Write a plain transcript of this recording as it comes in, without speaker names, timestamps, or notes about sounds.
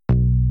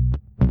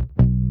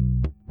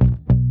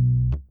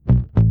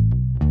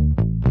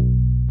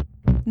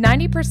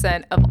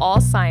90% of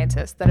all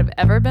scientists that have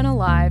ever been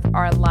alive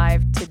are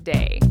alive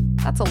today.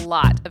 That's a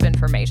lot of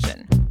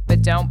information,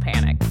 but don't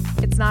panic.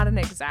 It's not an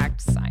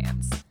exact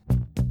science.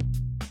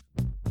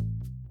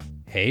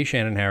 Hey,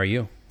 Shannon, how are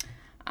you?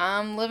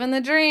 I'm living the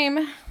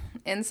dream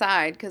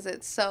inside because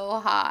it's so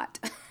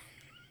hot.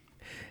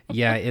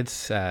 Yeah,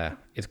 it's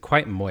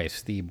quite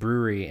moist. The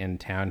brewery in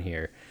town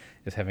here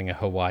is having a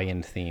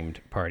Hawaiian-themed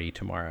party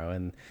tomorrow,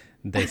 and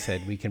they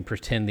said we can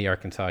pretend the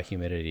Arkansas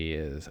humidity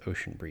is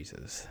ocean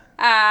breezes.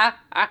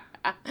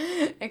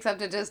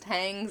 Except it just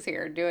hangs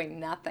here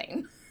doing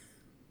nothing.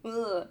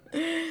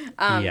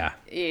 Yeah,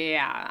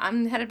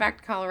 I'm headed back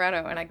to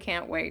Colorado, and I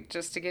can't wait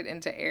just to get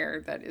into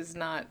air that is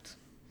not,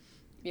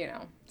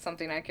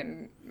 something I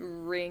can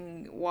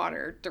wring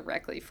water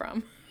directly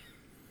from.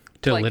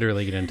 To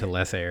literally get into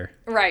less air.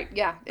 Right,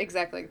 yeah,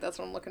 exactly. That's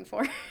what I'm looking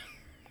for.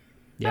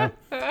 Yeah.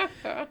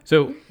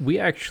 So we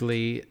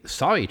actually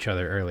saw each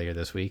other earlier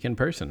this week in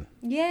person.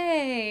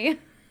 Yay!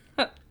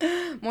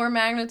 More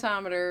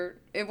magnetometer.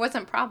 It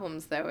wasn't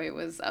problems, though. It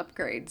was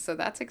upgrades, so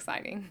that's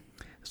exciting.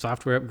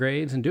 Software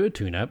upgrades and do a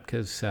tune-up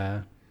because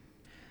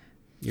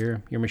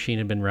your machine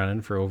had been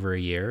running for over a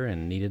year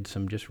and needed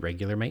some just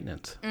regular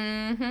maintenance.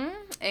 Mm-hmm.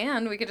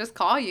 And we could just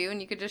call you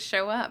and you could just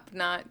show up,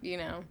 not,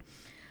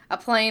 a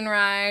plane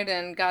ride,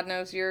 and God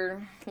knows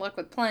your luck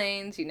with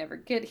planes. You never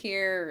get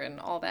here and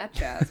all that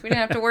jazz. We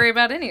didn't have to worry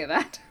about any of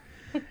that.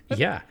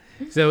 Yeah.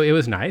 So it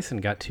was nice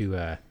and got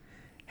to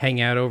hang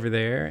out over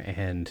there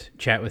and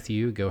chat with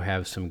you, go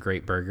have some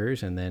great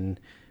burgers, and then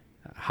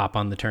hop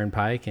on the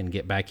turnpike and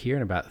get back here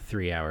in about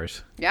 3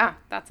 hours. Yeah,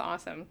 that's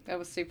awesome. That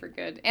was super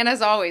good. And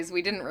as always,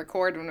 we didn't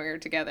record when we were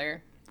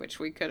together, which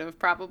we could have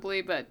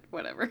probably, but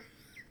whatever.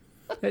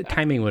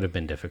 Timing would have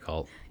been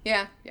difficult.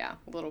 Yeah, a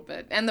little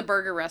bit. And the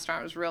burger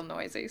restaurant was real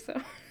noisy, so.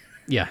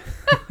 Yeah.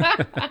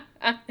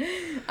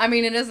 I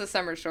mean, it is a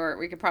summer short.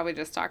 We could probably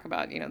just talk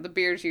about, the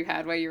beers you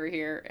had while you were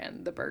here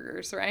and the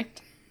burgers, right?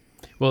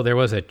 Well, there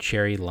was a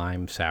cherry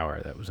lime sour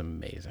that was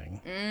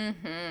amazing.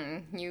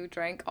 Mm-hmm. You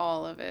drank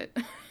all of it.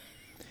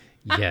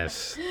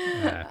 Yes.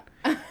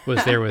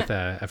 Was there with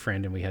a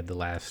friend, and we had the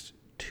last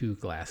 2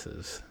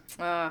 glasses.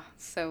 Oh,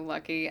 so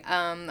lucky.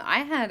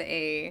 I had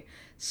a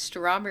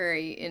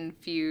strawberry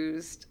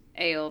infused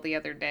ale the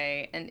other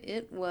day, and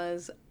it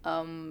was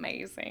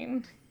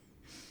amazing.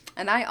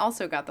 And I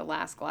also got the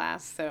last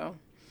glass, so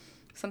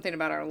something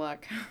about our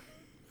luck.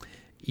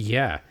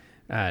 Yeah.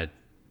 I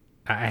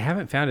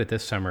haven't found it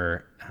this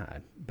summer,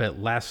 but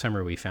last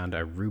summer we found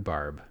a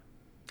rhubarb.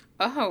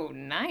 Oh,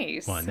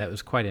 nice. One that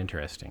was quite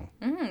interesting.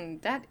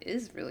 That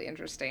is really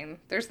interesting.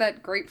 There's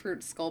that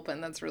grapefruit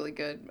sculpin that's really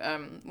good.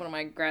 One of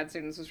my grad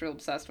students was real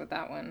obsessed with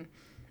that one.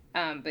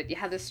 But you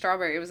had this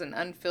strawberry. It was an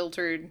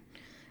unfiltered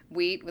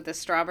wheat with a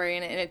strawberry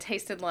in it, and it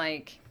tasted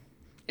like,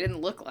 it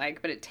didn't look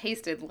like, but it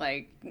tasted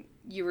like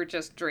you were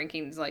just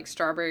drinking like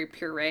strawberry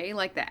puree.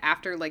 Like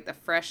the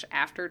fresh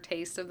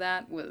aftertaste of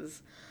that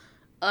was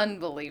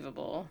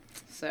unbelievable.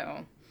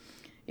 So,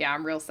 yeah,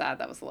 I'm real sad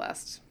that was the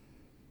last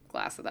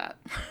glass of that.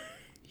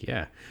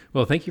 Yeah.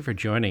 Well, thank you for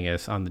joining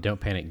us on the Don't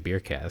Panic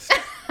Beercast.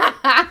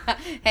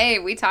 Hey,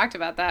 we talked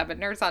about that, but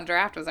Nerds on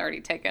Draft was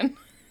already taken.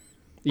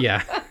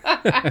 Yeah.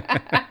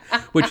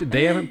 Which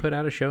they haven't put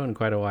out a show in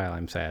quite a while.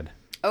 I'm sad.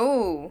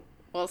 Oh,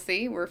 well,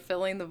 see, we're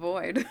filling the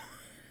void.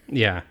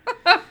 Yeah.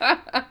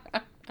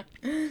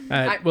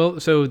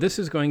 Well, so this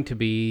is going to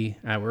be,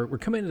 we're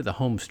coming into the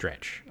home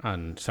stretch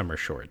on summer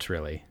shorts,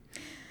 really.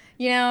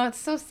 It's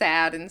so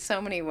sad in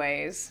so many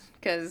ways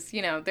because,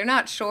 they're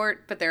not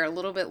short, but they're a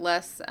little bit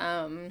less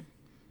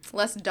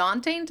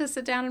daunting to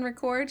sit down and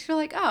record. You're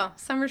like, oh,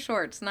 summer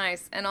shorts,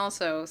 nice. And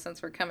also,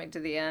 since we're coming to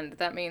the end,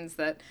 that means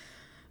that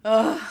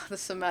the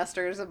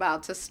semester is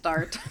about to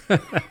start.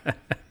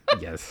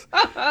 Yes.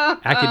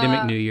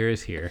 Academic New Year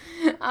is here.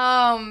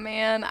 Oh,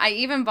 man. I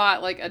even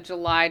bought like a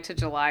July to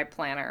July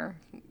planner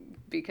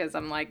because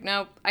I'm like,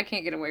 nope, I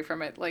can't get away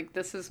from it. Like,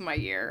 this is my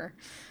year.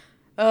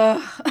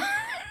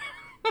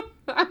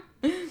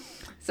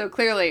 So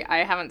clearly I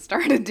haven't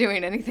started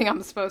doing anything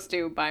I'm supposed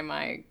to by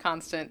my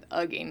constant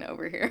ugging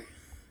over here.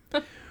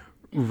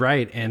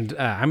 Right. And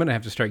I'm going to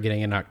have to start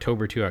getting an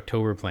October to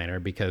October planner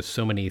because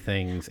so many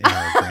things in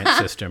our grant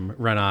system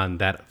run on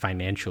that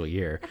financial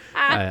year.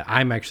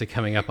 I'm actually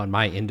coming up on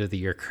my end of the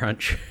year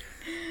crunch.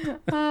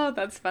 Oh,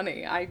 that's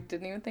funny. I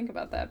didn't even think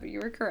about that, but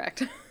you were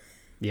correct.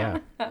 Yeah.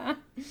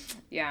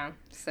 Yeah.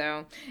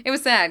 So it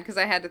was sad because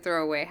I had to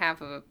throw away half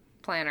of a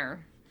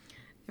planner.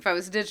 If I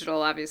was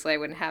digital, obviously I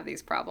wouldn't have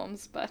these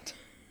problems, but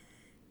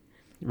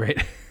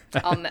right.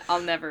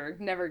 I'll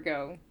never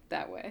go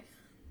that way.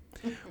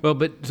 Well,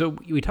 but so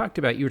you were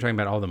talking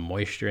about all the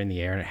moisture in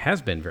the air, and it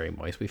has been very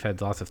moist. We've had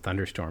lots of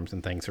thunderstorms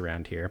and things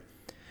around here,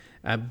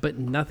 but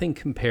nothing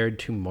compared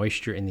to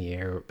moisture in the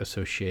air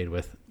associated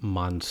with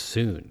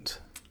monsoons.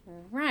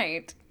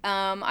 Right.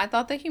 I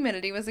thought the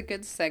humidity was a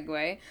good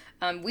segue.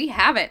 We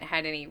haven't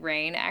had any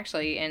rain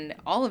actually in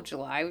all of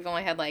July. We've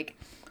only had like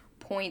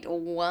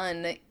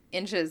 0.1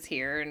 inches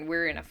here, and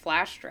we're in a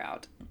flash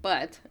drought.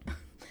 But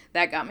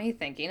that got me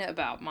thinking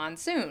about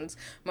monsoons,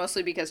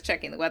 mostly because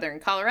checking the weather in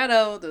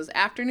Colorado, those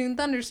afternoon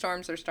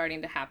thunderstorms are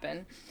starting to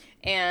happen.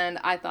 And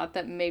I thought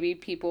that maybe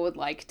people would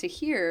like to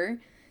hear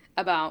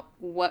about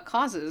what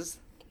causes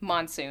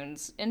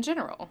monsoons in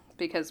general,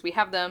 because we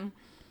have them.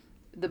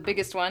 The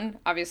biggest one,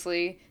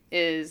 obviously,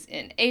 is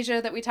in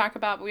Asia that we talk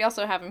about, but we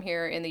also have them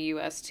here in the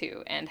U.S.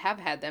 too, and have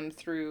had them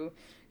through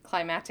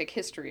climatic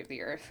history of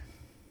the Earth.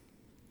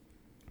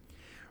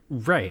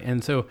 Right.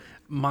 And so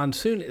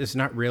monsoon is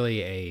not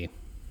really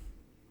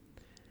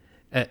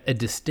a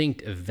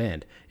distinct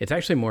event. It's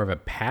actually more of a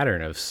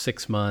pattern of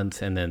 6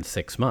 months and then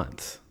 6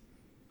 months.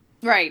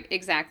 Right,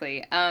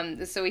 exactly.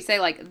 So we say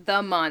like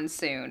the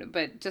monsoon,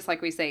 but just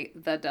like we say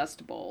the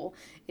Dust Bowl,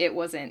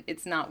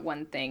 it's not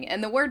one thing.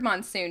 And the word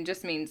monsoon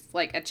just means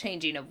like a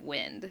changing of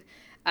wind.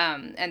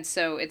 And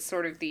so it's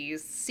sort of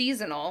these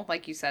seasonal,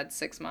 like you said,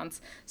 6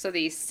 months. So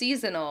these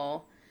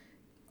seasonal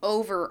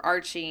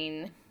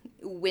overarching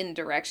wind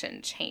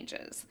direction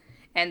changes.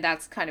 And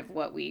that's kind of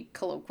what we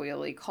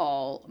colloquially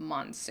call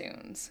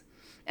monsoons.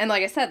 And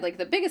like I said, like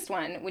the biggest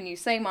one, when you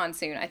say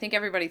monsoon, I think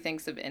everybody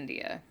thinks of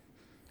India.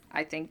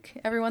 I think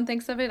everyone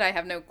thinks of it. I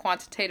have no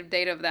quantitative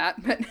data of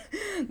that, but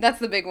that's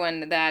the big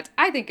one that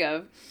I think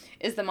of,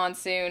 is the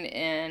monsoon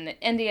in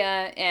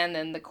India, and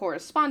then the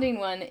corresponding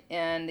one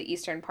in the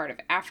eastern part of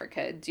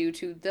Africa, due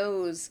to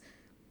those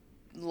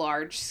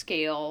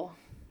large-scale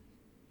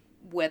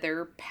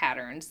weather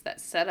patterns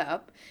that set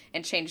up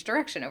and change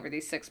direction over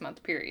these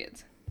 6-month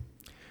periods.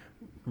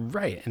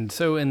 Right. And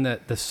so in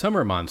the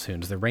summer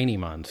monsoons, the rainy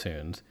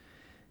monsoons,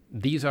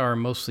 these are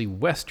mostly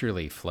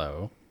westerly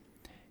flow.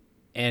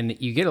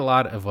 And you get a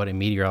lot of what in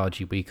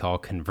meteorology we call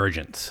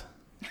convergence.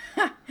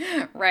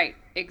 Right,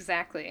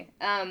 exactly.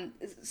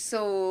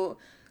 So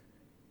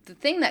the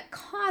thing that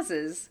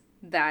causes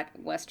that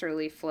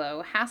westerly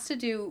flow has to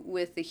do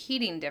with the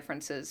heating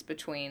differences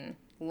between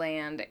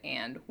land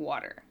and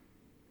water.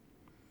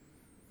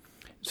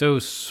 So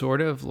sort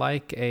of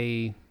like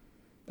a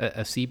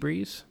sea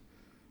breeze?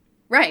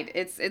 Right,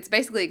 it's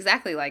basically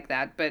exactly like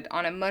that, but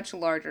on a much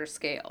larger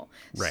scale.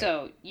 Right.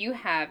 So you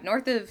have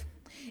north of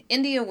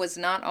India was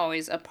not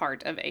always a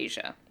part of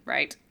Asia,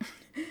 right?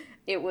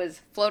 It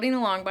was floating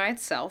along by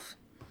itself.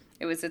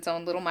 It was its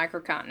own little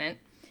microcontinent.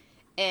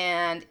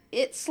 And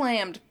it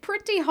slammed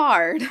pretty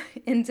hard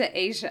into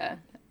Asia,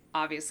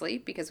 obviously,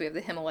 because we have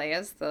the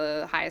Himalayas,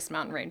 the highest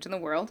mountain range in the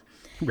world.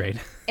 Right.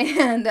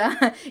 And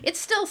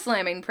it's still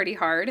slamming pretty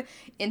hard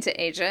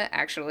into Asia,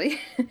 actually.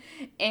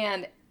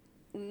 And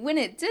when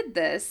it did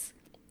this,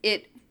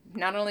 it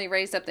not only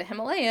raised up the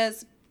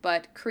Himalayas,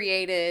 but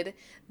created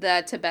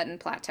the Tibetan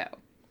Plateau.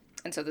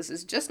 And so this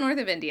is just north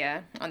of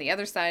India, on the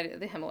other side of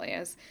the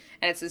Himalayas,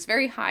 and it's this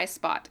very high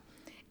spot.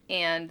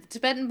 And the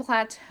Tibetan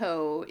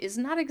Plateau is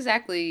not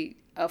exactly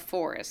a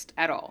forest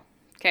at all,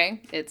 okay?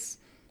 It's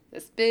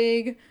this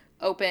big,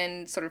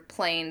 open, sort of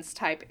plains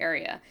type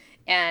area.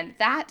 And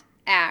that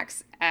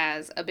acts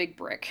as a big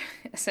brick,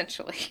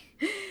 essentially.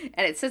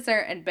 And it sits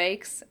there and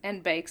bakes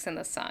in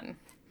the sun,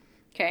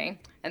 okay?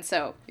 And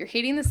so you're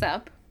heating this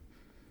up,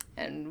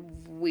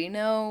 and we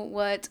know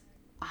what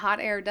hot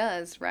air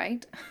does,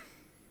 right?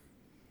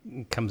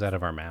 Comes out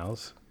of our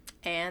mouths.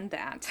 And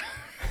that.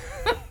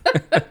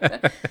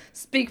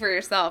 Speak for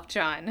yourself,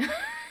 John.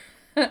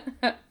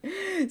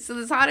 So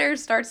this hot air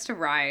starts to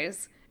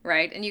rise,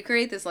 right? And you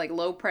create this like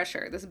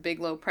this big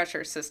low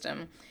pressure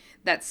system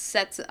that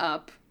sets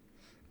up,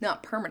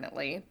 not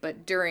permanently,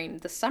 but during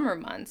the summer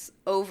months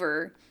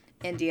over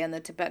India and the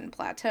Tibetan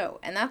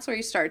Plateau. And that's where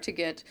you start to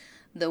get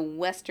the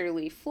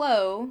westerly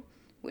flow,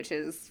 which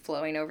is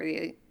flowing over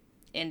the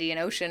Indian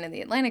Ocean and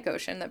the Atlantic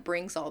Ocean, that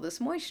brings all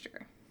this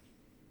moisture.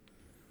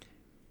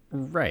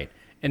 Right.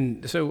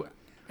 And so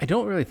I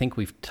don't really think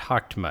we've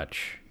talked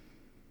much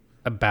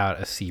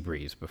about a sea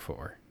breeze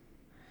before.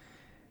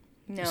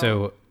 No.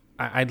 So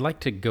I'd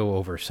like to go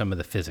over some of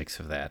the physics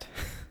of that.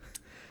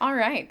 All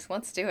right,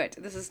 let's do it.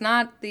 This is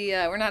not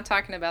we're not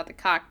talking about the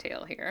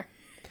cocktail here.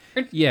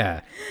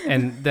 Yeah.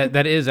 And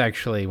that is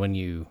actually when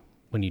you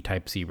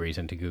type sea breeze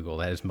into Google,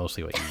 that is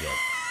mostly what you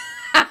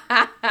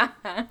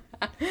get.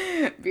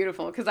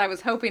 Beautiful, because I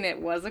was hoping it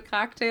was a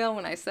cocktail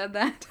when I said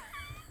that.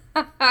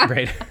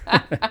 Right.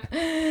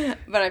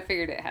 But I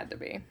figured it had to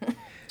be.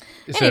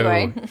 So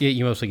anyway.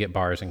 You mostly get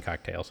bars and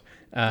cocktails.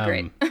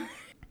 Great.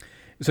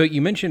 So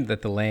you mentioned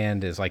that the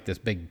land is like this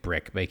big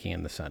brick baking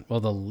in the sun. Well,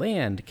 the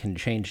land can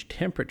change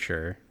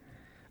temperature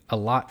a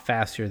lot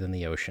faster than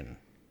the ocean.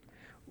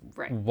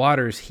 Right.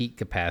 Water's heat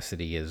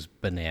capacity is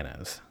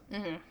bananas.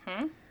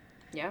 Mm-hmm.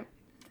 Yep.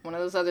 One of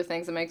those other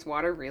things that makes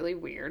water really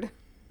weird.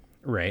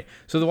 Right.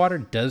 So the water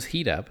does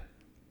heat up,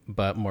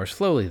 but more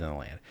slowly than the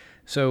land.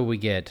 So we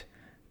get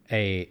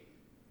a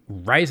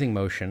rising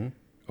motion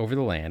over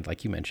the land,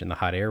 like you mentioned, the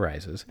hot air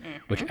rises,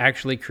 which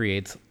actually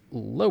creates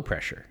low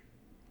pressure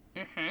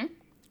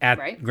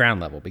at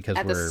ground level because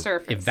at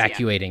we're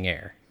evacuating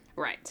air.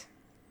 Right.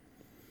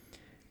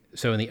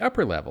 So in the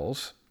upper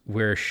levels,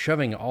 we're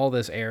shoving all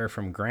this air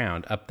from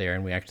ground up there,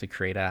 and we actually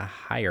create a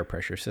higher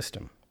pressure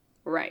system.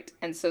 Right.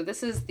 And so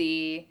this is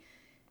the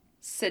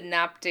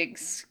synoptic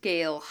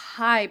scale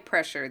high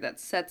pressure that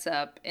sets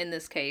up, in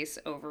this case,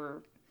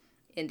 over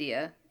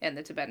India and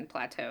the Tibetan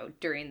Plateau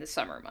during the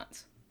summer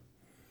months.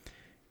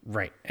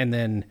 Right. And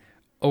then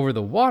over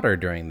the water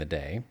during the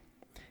day,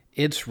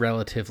 it's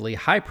relatively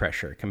high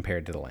pressure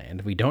compared to the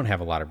land. We don't have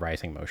a lot of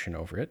rising motion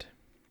over it.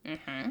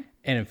 Mm-hmm.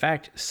 And in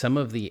fact, some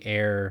of the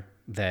air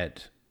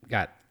that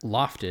got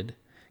lofted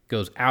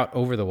goes out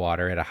over the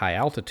water at a high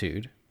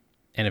altitude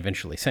and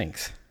eventually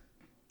sinks.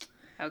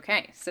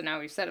 Okay, so now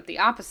we've set up the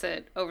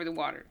opposite over the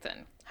water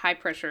then. High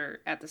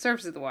pressure at the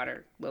surface of the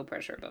water, low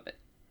pressure above it.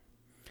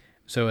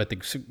 So at the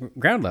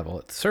ground level,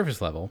 at the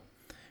surface level,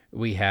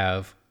 we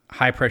have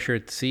high pressure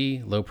at the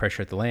sea, low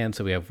pressure at the land.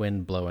 So we have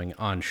wind blowing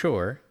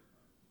onshore.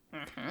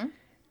 Mm-hmm.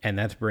 And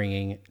that's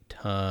bringing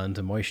tons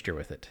of moisture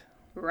with it.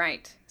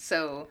 Right.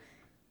 So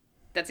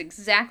that's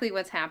exactly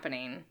what's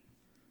happening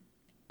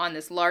on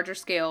this larger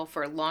scale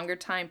for a longer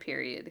time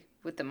period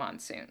with the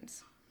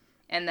monsoons.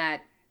 And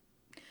that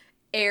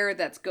air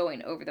that's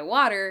going over the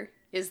water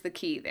is the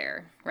key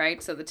there,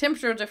 right? So the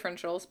temperature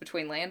differentials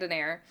between land and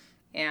air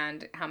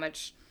and how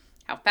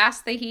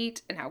fast they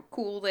heat and how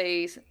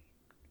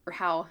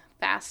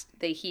fast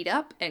they heat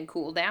up and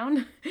cool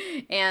down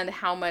and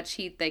how much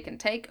heat they can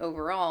take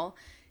overall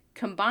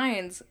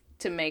combines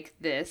to make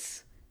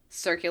this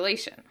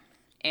circulation.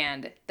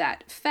 And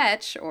that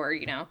fetch, or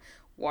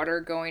water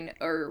going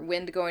or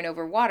wind going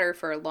over water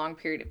for a long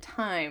period of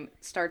time,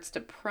 starts to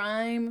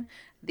prime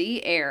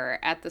the air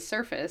at the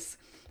surface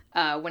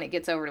when it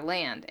gets over to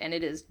land, and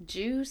it is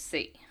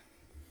juicy.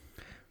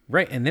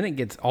 Right, and then it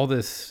gets all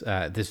this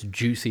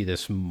juicy,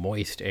 this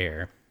moist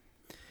air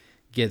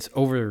gets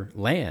over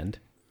land,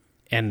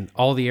 and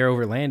all the air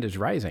over land is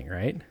rising,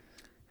 right?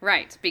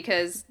 Right,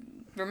 because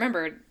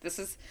remember, that's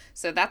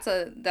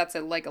a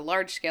like a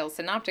large scale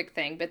synoptic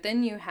thing, but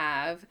then you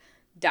have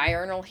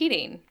diurnal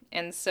heating.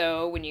 And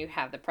so when you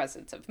have the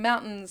presence of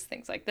mountains,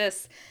 things like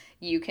this,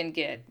 you can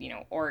get,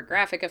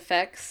 orographic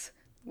effects,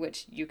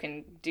 which you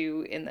can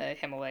do in the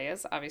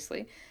Himalayas,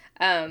 obviously.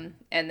 And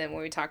then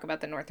when we talk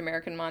about the North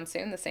American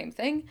monsoon, the same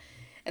thing.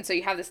 And so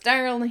you have this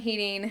diurnal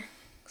heating.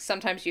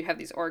 Sometimes you have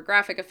these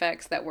orographic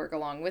effects that work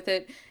along with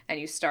it, and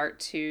you start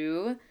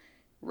to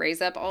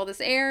raise up all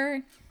this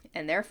air,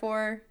 and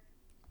therefore,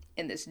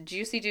 in this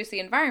juicy, juicy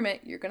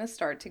environment, you're going to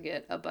start to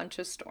get a bunch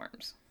of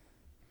storms.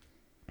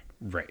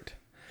 Right.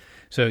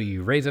 So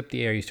you raise up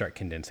the air, you start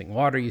condensing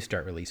water, you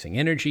start releasing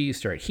energy, you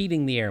start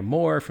heating the air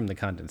more from the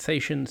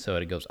condensation, so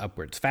it goes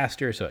upwards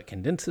faster, so it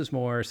condenses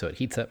more, so it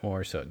heats up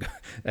more, so it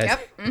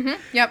Yep.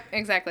 Mm-hmm. Yep,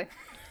 exactly.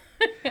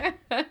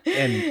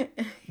 And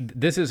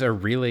this is a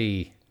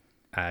really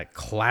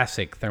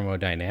classic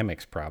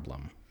thermodynamics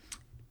problem.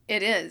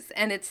 It is,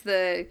 and it's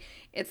the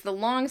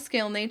long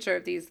scale nature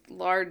of these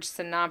large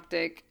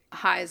synoptic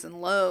highs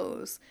and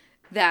lows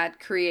that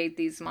create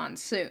these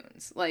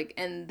monsoons.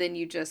 And then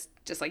you just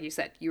like you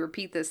said, you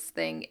repeat this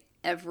thing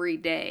every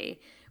day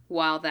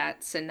while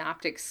that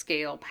synoptic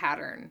scale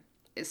pattern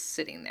is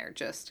sitting there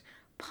just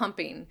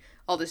pumping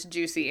all this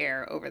juicy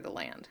air over the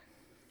land.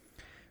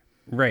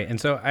 Right. And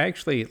so I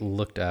actually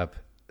looked up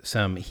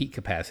some heat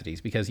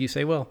capacities, because you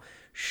say, well,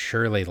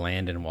 surely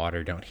land and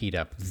water don't heat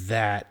up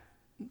that,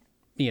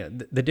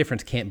 the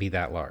difference can't be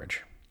that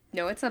large.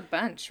 No, it's a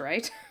bunch,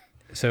 right?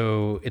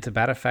 So it's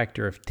about a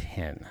factor of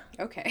 10.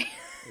 Okay.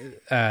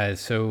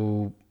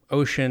 So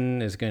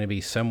ocean is going to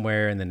be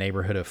somewhere in the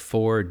neighborhood of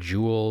 4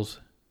 joules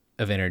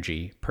of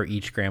energy per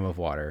each gram of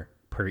water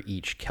per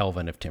each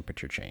Kelvin of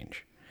temperature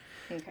change.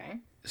 Okay.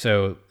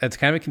 So that's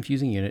kind of a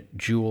confusing unit,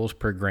 joules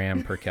per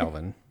gram per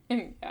Kelvin.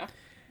 Yeah.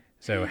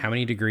 So how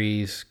many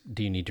degrees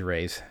do you need to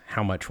raise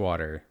how much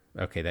water?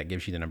 Okay, that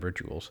gives you the number of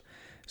joules.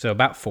 So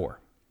about 4.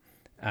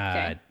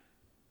 Okay.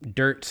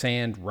 Dirt,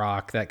 sand,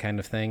 rock, that kind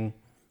of thing,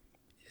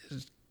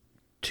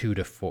 2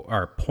 to 4,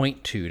 or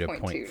 0.2 to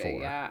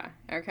 0.4. Yeah.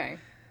 Okay.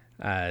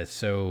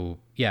 So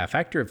yeah, a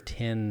factor of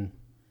 10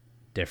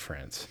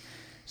 difference.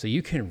 So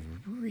you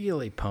can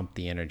really pump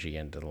the energy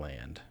into the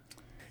land.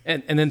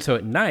 And then so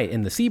at night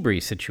in the sea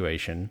breeze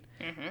situation,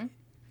 mm-hmm.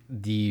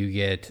 You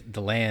get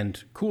the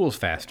land cools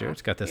faster.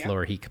 It's got this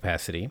lower heat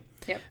capacity.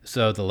 Yep.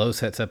 So the low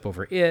sets up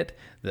over it.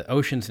 The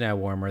ocean's now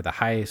warmer. The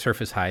high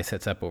surface high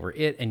sets up over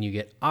it, and you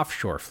get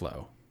offshore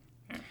flow.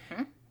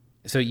 Mm-hmm.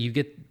 So you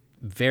get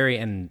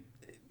and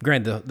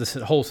granted,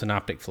 the whole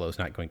synoptic flow is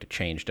not going to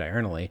change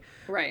diurnally.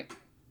 Right.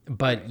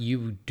 But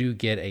you do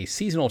get a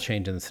seasonal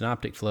change in the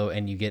synoptic flow,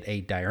 and you get a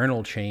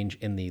diurnal change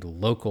in the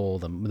local,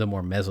 the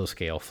more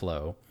mesoscale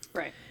flow.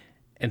 Right.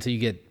 And so you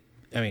get,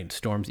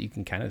 storms that you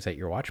can kind of set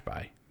your watch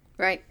by.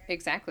 Right,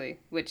 exactly,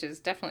 which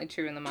is definitely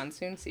true in the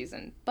monsoon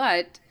season.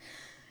 But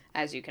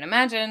as you can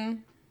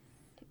imagine,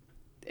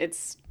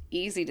 it's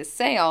easy to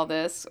say all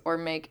this or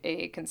make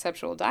a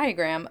conceptual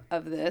diagram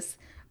of this,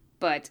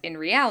 but in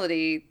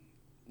reality,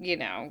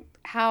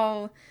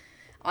 how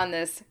on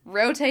this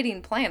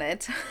rotating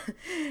planet,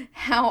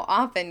 how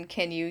often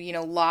can you,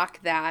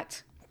 lock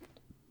that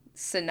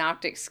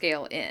synoptic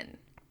scale in,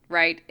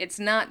 right? It's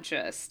not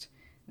just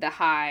the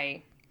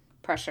high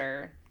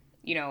pressure,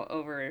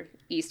 over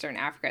Eastern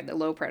Africa, the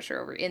low pressure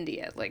over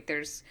India.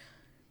 There's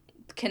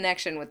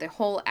connection with the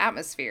whole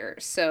atmosphere.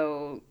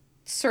 So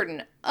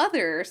certain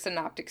other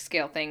synoptic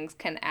scale things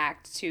can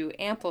act to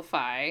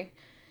amplify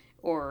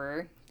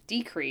or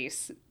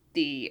decrease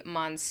the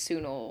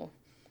monsoonal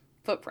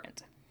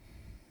footprint.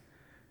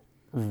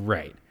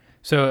 Right.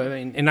 So, I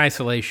mean, in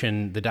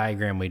isolation, the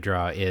diagram we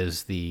draw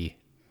is the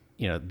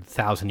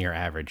 1,000-year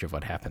average of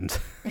what happens.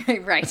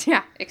 Right.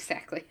 Yeah,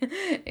 exactly.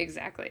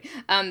 Exactly.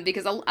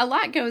 Because a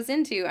lot goes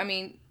into, I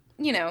mean,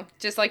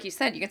 just like you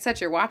said, you can set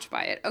your watch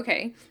by it.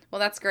 Okay. Well,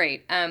 that's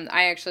great.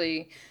 I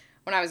actually,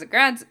 when I was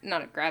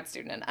not a grad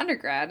student, an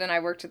undergrad, and I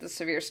worked at the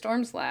Severe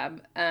Storms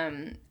Lab,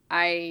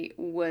 I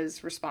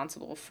was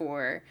responsible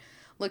for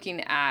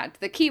looking at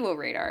the Kiwo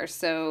radar,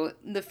 so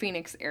the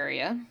Phoenix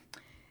area.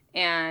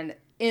 And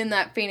in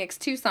that Phoenix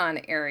Tucson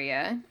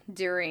area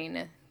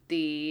during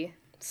the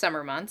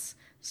summer months,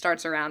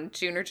 starts around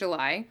June or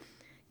July,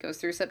 goes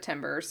through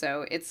September.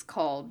 So it's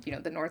called,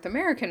 the North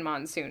American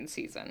monsoon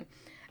season.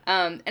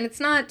 And it's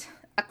not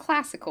a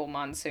classical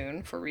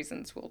monsoon for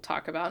reasons we'll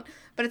talk about,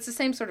 but it's the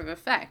same sort of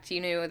effect. You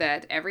knew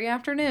that every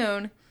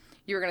afternoon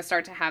you were going to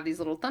start to have these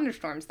little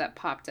thunderstorms that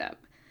popped up.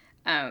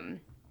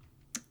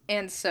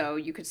 And so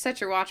you could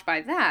set your watch by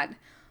that.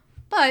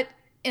 But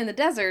in the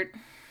desert,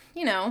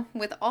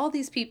 with all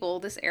these people,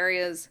 this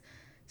area's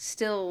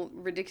still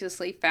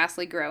ridiculously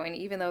fastly growing,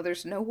 even though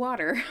there's no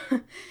water.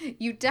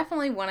 You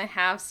definitely want to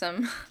have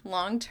some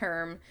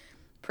long-term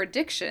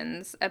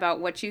predictions about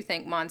what you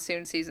think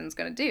monsoon season's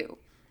going to do,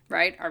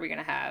 right? Are we going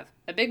to have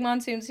a big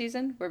monsoon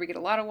season where we get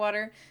a lot of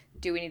water?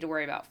 Do we need to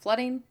worry about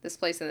flooding? This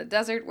place in the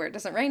desert where it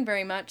doesn't rain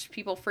very much,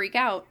 people freak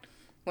out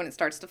when it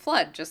starts to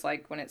flood, just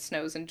like when it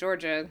snows in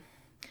Georgia,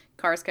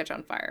 cars catch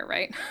on fire,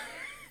 right?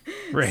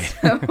 Right.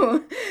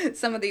 So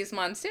some of these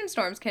monsoon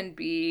storms can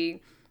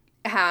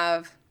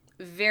have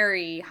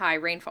very high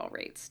rainfall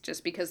rates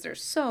just because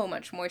there's so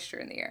much moisture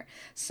in the air.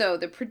 So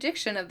the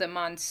prediction of the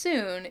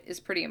monsoon is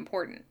pretty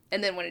important.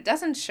 And then when it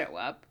doesn't show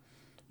up,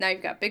 now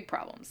you've got big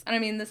problems. And I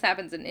mean, this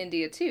happens in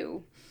India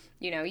too.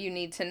 You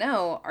need to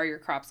know, are your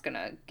crops going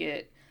to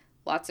get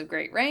lots of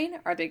great rain?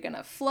 Are they going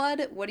to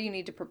flood? What do you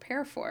need to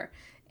prepare for?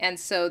 And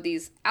so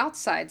these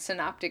outside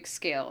synoptic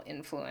scale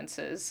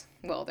influences,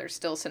 well, they're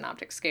still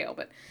synoptic scale,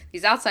 but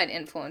these outside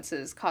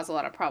influences cause a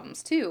lot of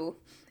problems too.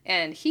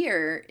 And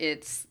here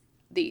it's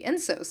the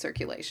ENSO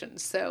circulation,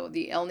 so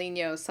the El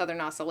Nino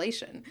Southern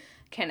Oscillation,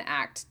 can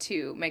act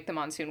to make the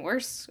monsoon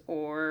worse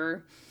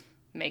or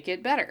make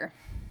it better.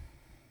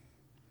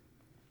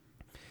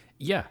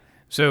 Yeah.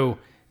 So,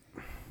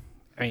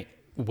 I mean,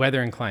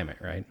 weather and climate,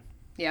 right?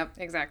 Yep,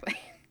 exactly.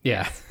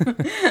 Yeah.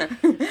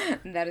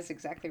 That is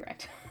exactly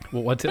right.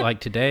 Well, what's it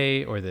like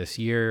today or this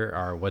year,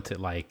 or what's it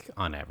like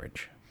on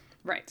average?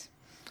 Right.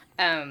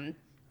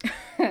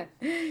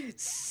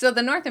 So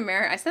the North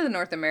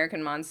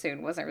American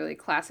monsoon wasn't really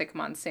classic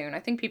monsoon. I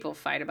think people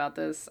fight about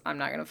this. I'm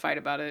not going to fight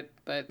about it,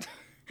 but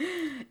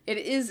it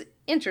is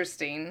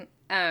interesting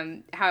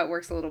how it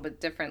works a little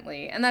bit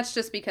differently. And that's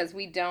just because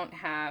we don't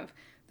have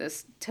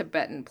this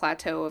Tibetan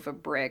plateau of a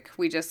brick.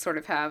 We just sort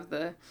of have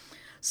the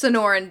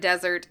Sonoran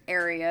Desert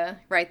area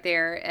right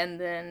there, and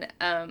then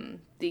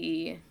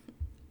the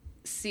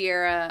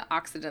Sierra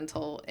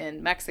Occidental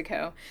in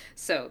Mexico.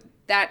 So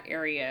that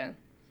area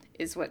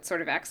is what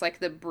sort of acts like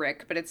the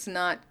brick, but it's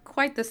not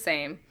quite the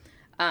same.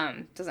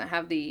 Doesn't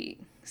have the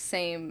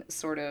same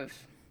sort of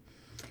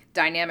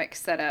dynamic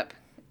setup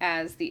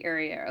as the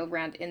area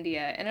around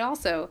India. And it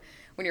also,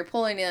 when you're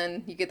pulling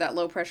in, you get that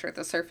low pressure at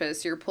the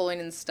surface. You're pulling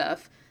in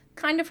stuff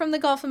kind of from the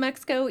Gulf of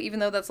Mexico, even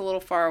though that's a little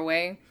far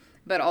away,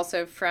 but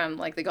also from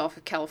like the Gulf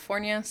of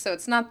California. So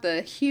it's not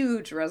the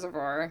huge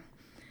reservoir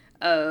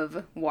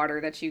of water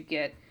that you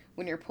get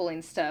when you're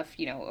pulling stuff,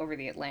 over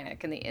the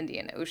Atlantic and the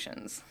Indian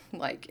Oceans,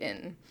 like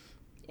in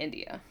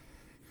India,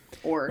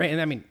 or right. And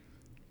I mean,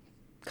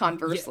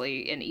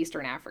 conversely, in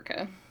Eastern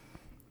Africa.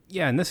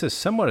 Yeah, and this is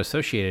somewhat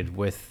associated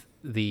with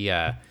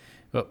the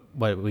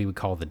what we would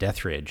call the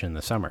death ridge in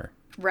the summer.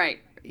 Right.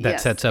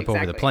 That sets up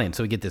over the plains.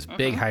 So we get this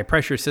big high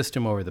pressure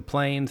system over the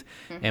plains,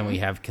 and we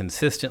have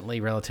consistently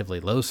relatively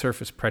low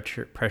surface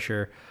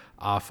pressure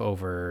off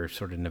over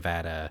sort of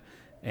Nevada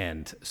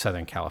and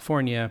Southern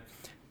California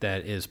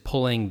that is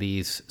pulling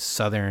these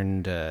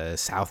southern,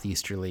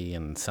 southeasterly,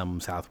 and some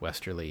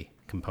southwesterly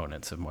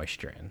components of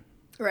moisture in.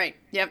 Right.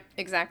 Yep.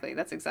 Exactly.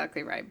 That's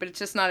exactly right. But it's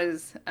just not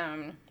as,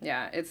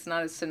 it's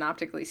not as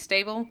synoptically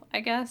stable,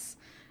 I guess.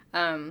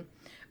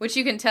 Which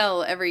you can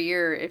tell every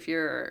year if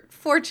you're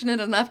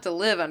fortunate enough to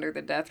live under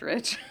the death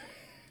ridge.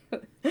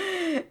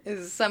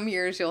 Is some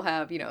years you'll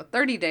have,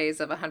 30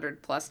 days of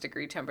 100+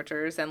 degree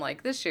temperatures. And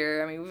like this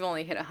year, I mean, we've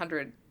only hit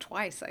 100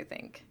 twice, I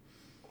think.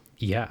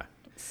 Yeah.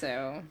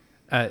 So.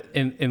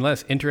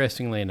 Unless,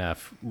 interestingly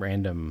enough,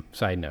 random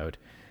side note,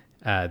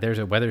 there's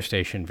a weather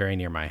station very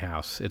near my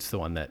house. It's the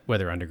one that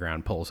Weather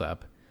Underground pulls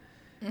up,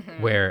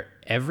 where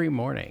every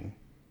morning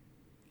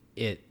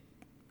it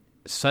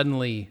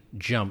suddenly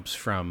jumps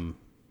from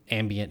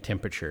ambient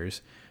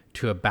temperatures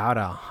to about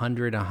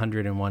 100,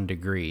 101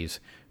 degrees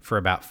for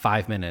about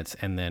 5 minutes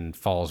and then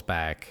falls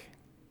back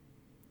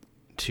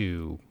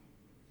to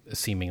a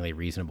seemingly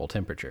reasonable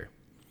temperature.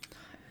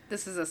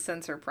 This is a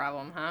sensor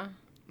problem, huh?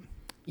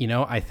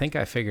 I think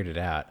I figured it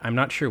out. I'm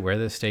not sure where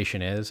this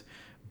station is,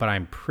 but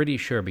I'm pretty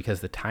sure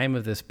because the time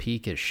of this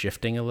peak is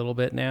shifting a little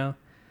bit now.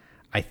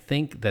 I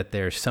think that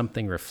there's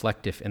something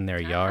reflective in their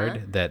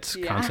yard that's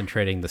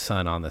concentrating the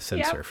sun on the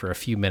sensor for a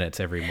few minutes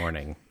every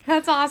morning.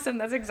 That's awesome.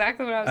 That's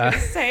exactly what I was going to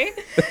say.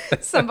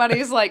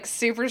 Somebody's like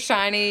super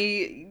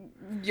shiny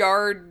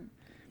yard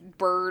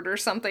bird or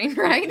something,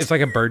 right? It's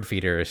like a bird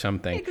feeder or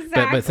something.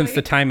 Exactly. But since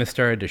the time has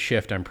started to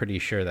shift, I'm pretty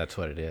sure that's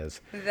what it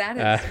is.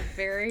 That is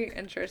very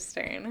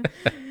interesting.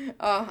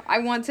 Oh, I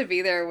want to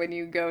be there when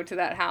you go to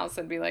that house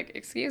and be like,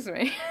 excuse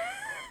me.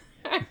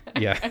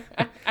 Yeah.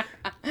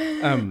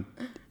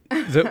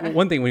 So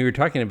one thing, when we were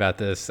talking about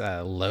this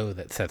low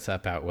that sets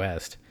up out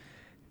west,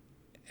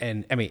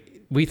 and I mean,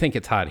 we think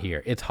it's hot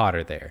here. It's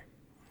hotter there.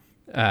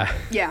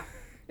 Yeah,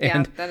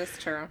 that is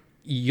true.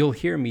 You'll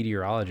hear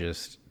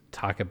meteorologists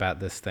talk about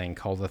this thing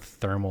called a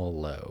thermal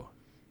low.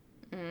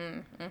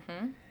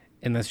 Mm-hmm.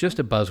 And that's just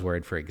a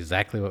buzzword for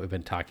exactly what we've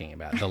been talking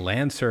about. The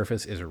land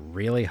surface is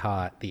really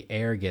hot. The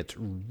air gets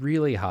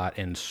really hot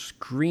and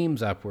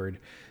screams upward.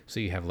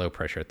 So you have low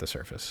pressure at the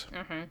surface.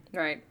 Mm-hmm.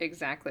 Right,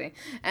 exactly.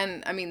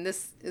 And I mean,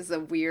 this is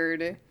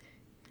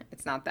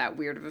it's not that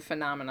weird of a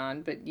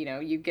phenomenon, but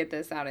you get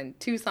this out in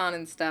Tucson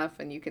and stuff,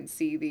 and you can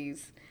see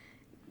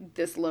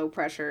this low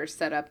pressure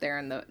set up there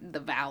in the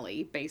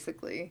valley,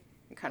 basically.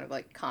 It kind of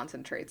like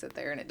concentrates it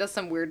there, and it does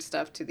some weird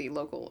stuff to the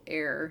local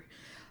air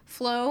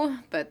flow,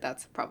 but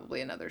that's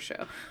probably another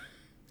show.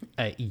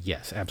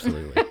 Yes,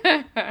 absolutely.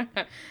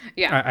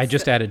 Yeah. I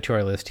just added to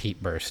our list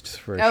heat bursts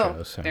for a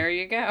show. So. There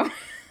you go.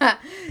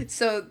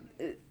 So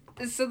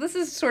this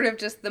is sort of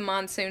just the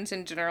monsoons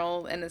in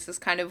general, and this is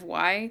kind of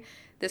why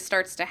this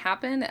starts to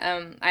happen.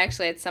 I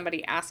actually had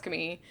somebody ask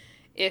me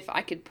if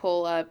I could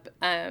pull up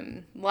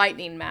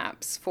lightning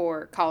maps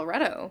for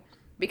Colorado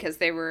because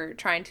they were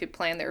trying to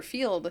plan their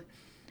field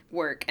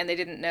work and they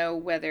didn't know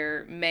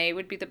whether May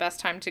would be the best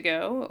time to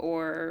go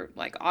or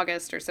like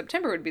August or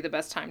September would be the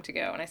best time to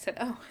go. And I said,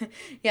 oh,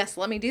 yes,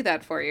 let me do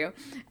that for you.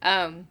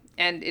 And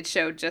it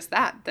showed just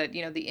that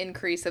the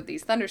increase of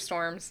these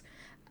thunderstorms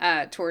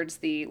towards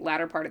the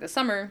latter part of the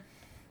summer,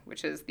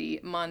 which is the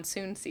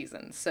monsoon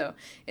season. So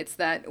it's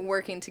that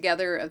working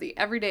together of the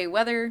everyday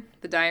weather,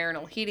 the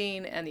diurnal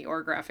heating, and the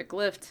orographic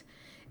lift,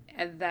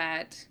 and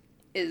that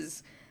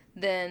is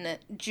then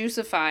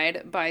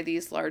juicified by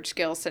these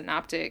large-scale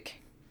synoptic,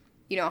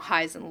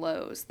 highs and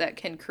lows that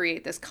can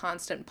create this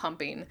constant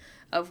pumping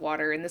of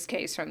water, in this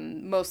case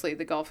from mostly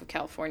the Gulf of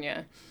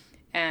California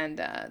and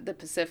the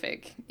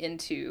Pacific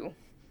into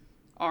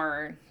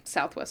our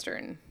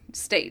southwestern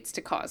states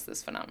to cause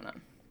this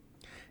phenomenon.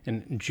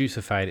 And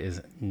juicified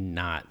is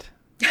not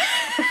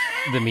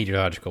the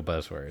meteorological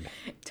buzzword.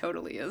 It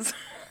totally is.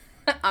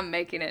 I'm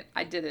making it.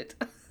 I did it.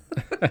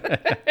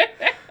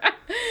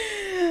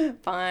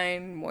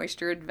 Fine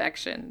moisture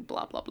advection,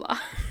 blah, blah, blah.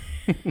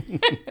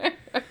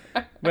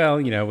 Well,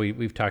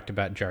 we've talked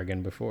about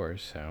jargon before,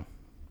 so.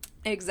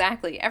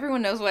 Exactly.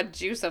 Everyone knows what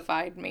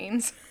juicified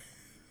means.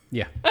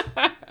 Yeah.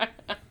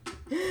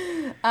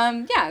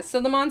 So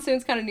the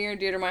monsoon's kind of near and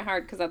dear to my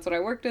heart because that's what I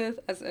worked with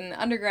as an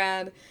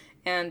undergrad.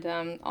 And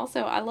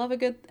also, I love a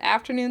good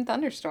afternoon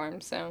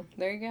thunderstorm. So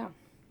there you go.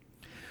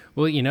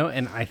 Well,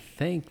 and I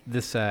think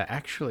this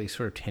actually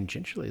sort of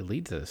tangentially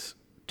leads us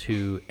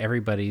to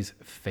everybody's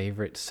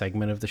favorite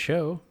segment of the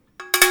show,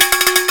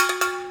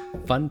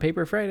 Fun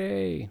Paper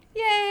Friday.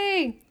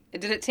 Yay!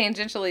 Did it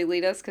tangentially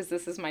lead us because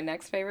this is my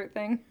next favorite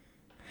thing?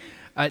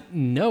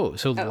 No.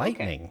 So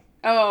lightning. Okay.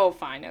 Oh,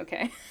 fine.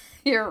 Okay.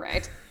 You're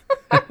right.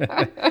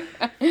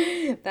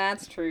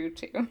 That's true,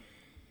 too.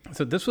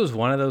 So this was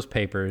one of those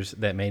papers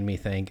that made me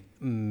think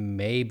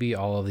maybe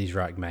all of these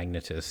rock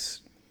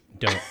magnetists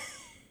don't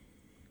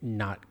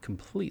not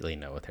completely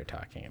know what they're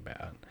talking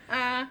about.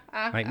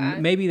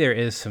 Maybe there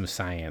is some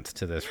science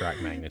to this rock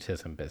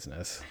magnetism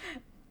business.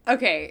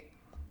 Okay.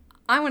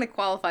 I want to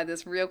qualify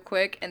this real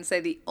quick and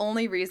say the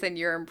only reason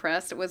you're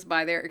impressed was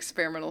by their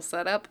experimental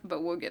setup,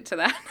 but we'll get to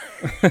that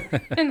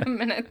in a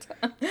minute.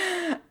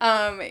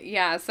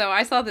 So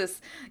I saw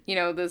this,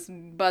 this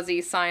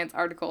buzzy science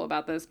article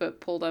about this,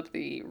 but pulled up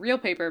the real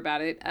paper about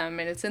it, and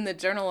it's in the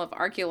Journal of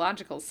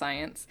Archaeological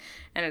Science,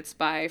 and it's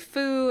by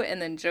Fu and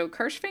then Joe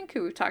Kirschfink,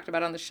 who we've talked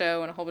about on the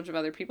show, and a whole bunch of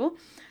other people.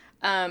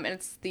 And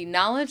it's the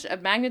knowledge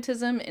of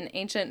magnetism in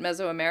ancient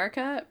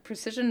Mesoamerica,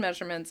 precision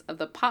measurements of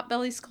the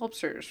potbelly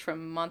sculptures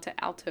from Monte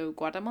Alto,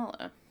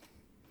 Guatemala.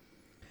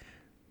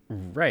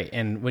 Right.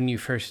 And when you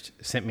first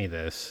sent me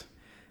this,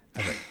 I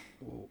was like,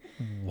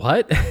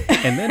 what?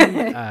 And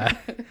then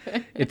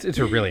it's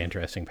a really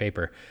interesting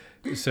paper.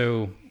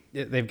 So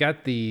they've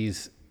got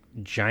these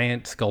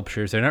giant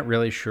sculptures. They're not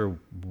really sure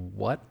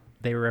what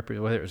they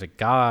represent, whether it was a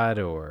god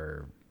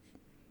or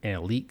an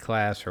elite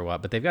class or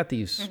what, but they've got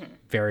these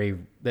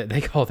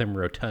they call them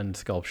rotund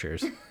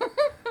sculptures.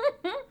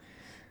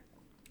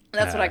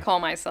 That's what I call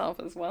myself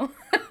as well.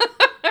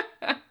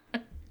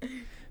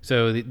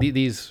 So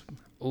these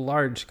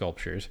large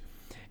sculptures,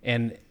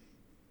 and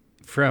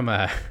from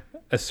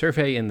a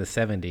survey in the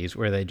 70s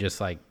where they just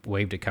like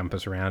waved a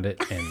compass around it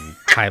and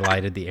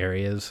highlighted the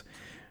areas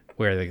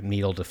where the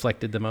needle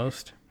deflected the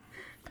most.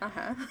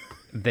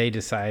 They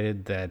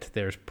decided that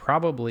there's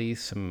probably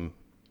some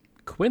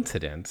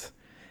coincidence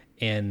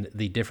in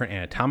the different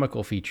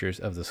anatomical features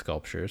of the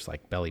sculptures,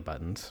 like belly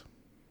buttons,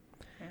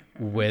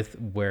 with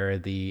where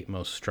the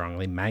most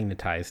strongly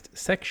magnetized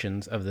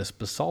sections of this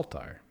basalt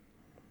are.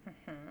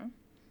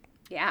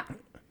 Yeah.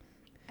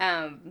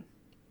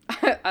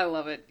 I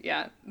love it.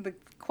 Yeah. The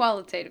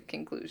qualitative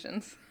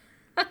conclusions.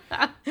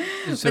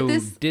 So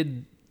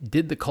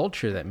did the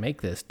culture that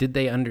make this, did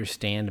they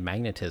understand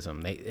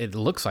magnetism? It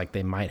looks like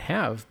they might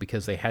have,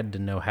 because they had to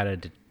know how to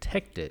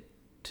detect it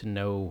to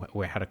know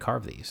how to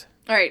carve these.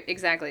 All right,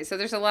 exactly. So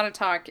there's a lot of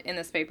talk in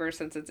this paper,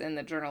 since it's in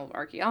the Journal of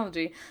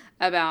Archaeology,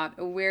 about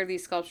where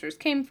these sculptures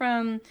came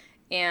from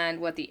and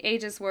what the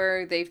ages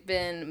were. They've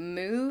been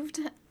moved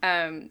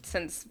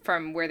since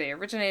from where they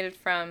originated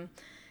from.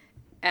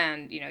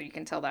 And, you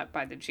can tell that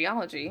by the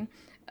geology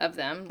of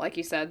them. Like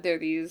you said, they're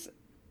these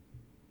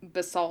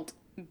basalt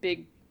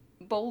big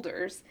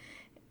boulders.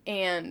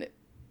 And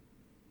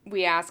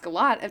we ask a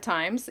lot of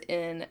times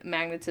in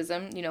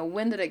magnetism,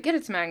 when did it get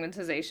its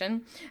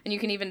magnetization? And you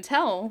can even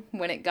tell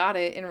when it got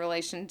it in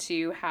relation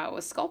to how it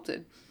was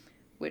sculpted,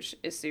 which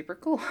is super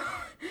cool.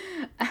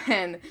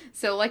 And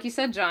so, like you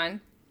said,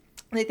 John,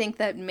 they think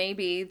that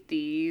maybe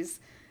these,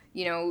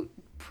 I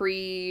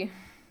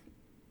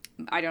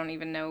don't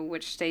even know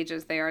which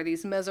stages they are,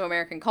 these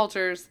Mesoamerican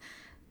cultures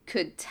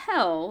could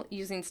tell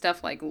using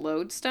stuff like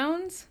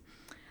lodestones,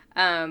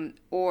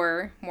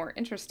 or more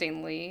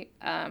interestingly,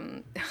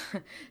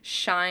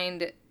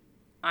 shined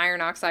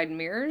iron oxide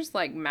mirrors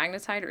like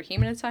magnetite or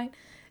hematite,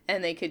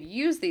 and they could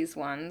use these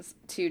ones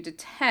to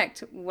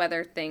detect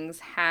whether things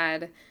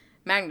had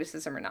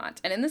magnetism or not.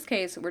 And in this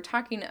case, we're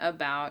talking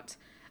about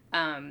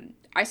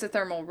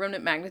isothermal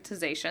remnant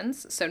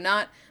magnetizations, so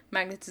not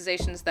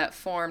magnetizations that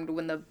formed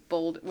when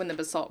the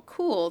basalt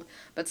cooled,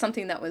 but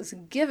something that was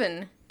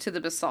given to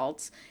the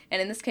basalts. And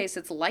in this case,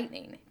 it's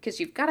lightning, because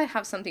you've got to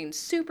have something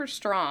super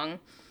strong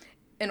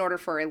in order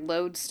for a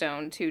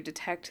lodestone to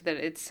detect that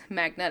it's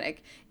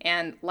magnetic,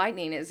 and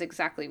lightning is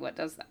exactly what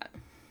does that.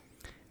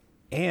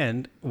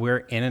 And we're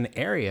in an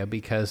area,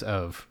 because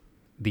of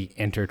the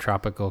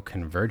intertropical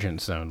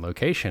convergence zone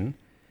location,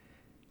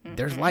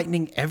 there's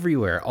lightning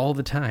everywhere all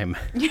the time.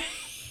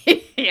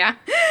 Yeah,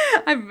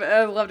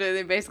 I loved it.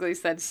 They basically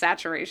said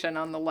saturation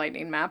on the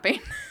lightning mapping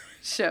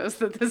shows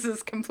that this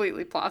is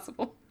completely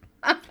plausible.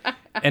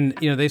 And,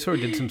 they sort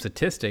of did some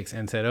statistics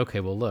and said, okay,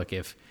 well, look,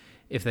 if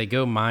they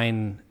go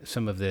mine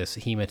some of this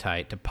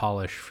hematite to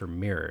polish for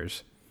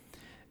mirrors,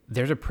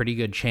 there's a pretty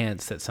good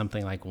chance that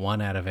something like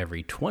 1 out of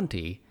every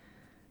 20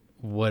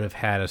 would have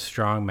had a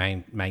strong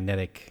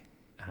magnetic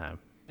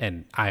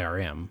and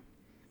IRM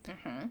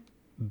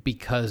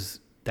because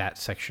that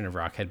section of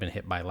rock had been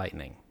hit by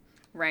lightning.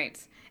 Right.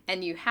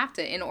 And you have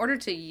to, in order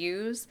to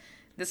use,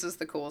 this is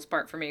the coolest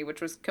part for me,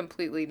 which was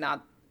completely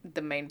not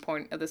the main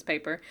point of this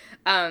paper,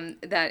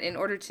 that in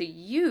order to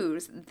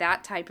use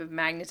that type of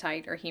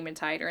magnetite or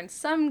hematite, or in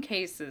some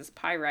cases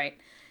pyrite,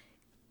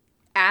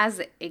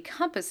 as a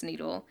compass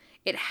needle,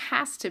 it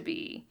has to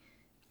be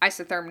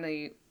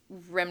isothermally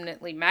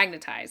remnantly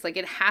magnetized. Like,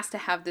 it has to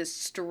have this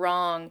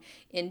strong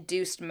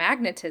induced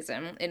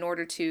magnetism in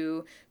order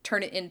to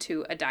turn it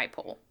into a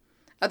dipole.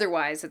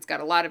 Otherwise, it's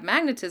got a lot of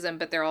magnetism,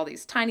 but there are all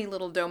these tiny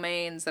little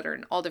domains that are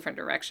in all different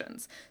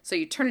directions. So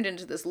you turn it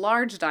into this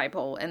large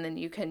dipole, and then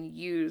you can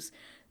use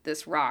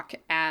this rock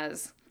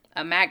as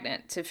a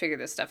magnet to figure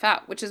this stuff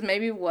out, which is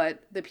maybe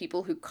what the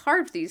people who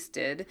carved these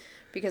did,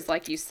 because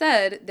like you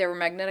said, there were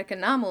magnetic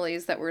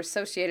anomalies that were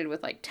associated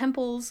with like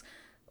temples,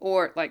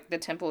 or like the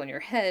temple in your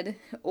head,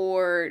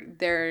 or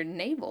their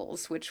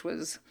navels, which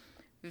was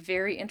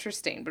very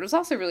interesting. But it was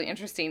also really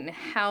interesting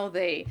how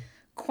they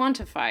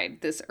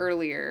quantified this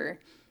earlier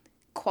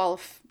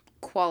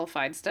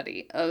qualified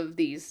study of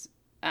these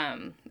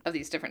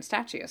different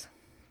statues.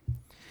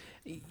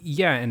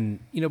 Yeah, and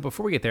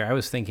before we get there, I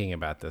was thinking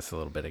about this a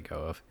little bit ago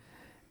of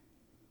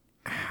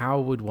how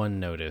would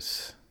one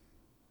notice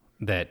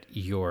that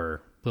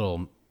your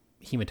little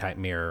hematite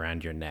mirror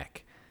around your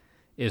neck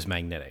is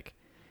magnetic?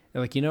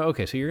 And like,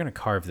 okay, so you're going to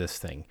carve this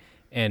thing,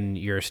 and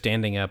you're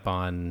standing up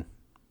on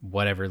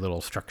whatever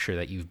little structure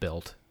that you've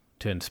built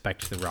to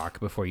inspect the rock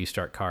before you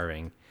start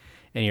carving,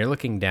 and you're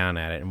looking down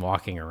at it and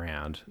walking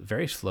around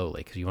very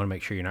slowly, because you want to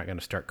make sure you're not going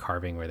to start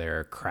carving where there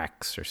are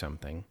cracks or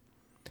something.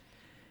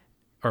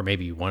 Or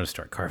maybe you want to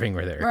start carving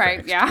where there are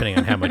cracks, depending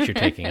on how much you're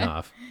taking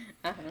off.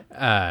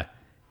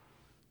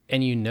 And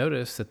you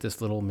notice that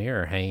this little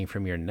mirror hanging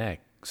from your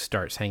neck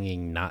starts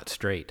hanging not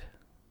straight.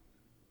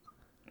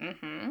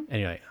 And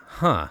you're like,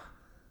 huh.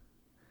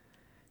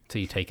 So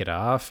you take it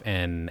off,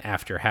 and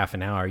after half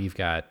an hour, you've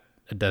got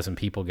a dozen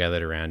people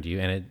gathered around you,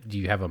 and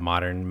you have a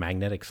modern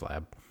magnetic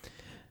slab.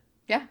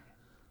 Yeah.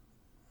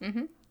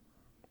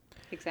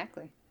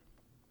 Exactly.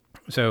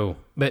 So,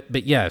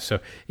 but yeah, so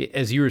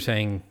as you were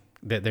saying,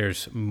 that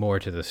there's more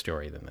to the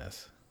story than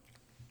this.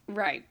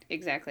 Right,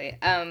 exactly.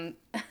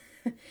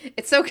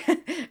 It's so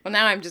well,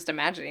 now I'm just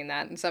imagining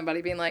that and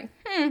somebody being like,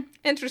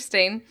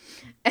 interesting.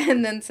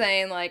 And then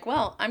saying like,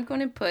 well, I'm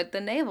going to put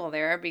the navel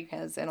there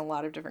because in a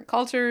lot of different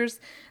cultures,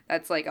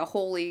 that's like a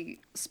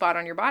holy spot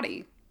on your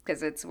body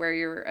because it's where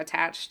you're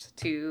attached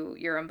to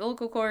your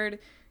umbilical cord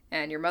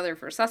and your mother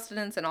for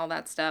sustenance and all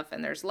that stuff.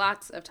 And there's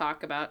lots of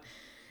talk about,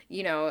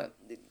 you know,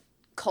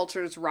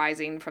 cultures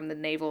rising from the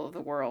navel of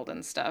the world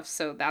and stuff.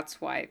 So that's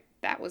why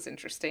that was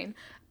interesting.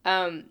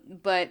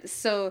 But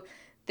so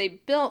they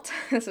built,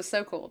 this is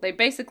so cool. They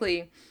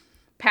basically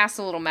passed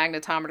a little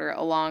magnetometer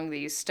along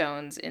these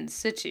stones in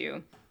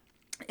situ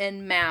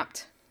and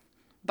mapped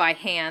by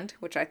hand,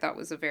 which I thought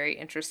was a very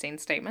interesting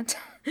statement,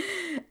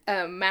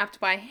 mapped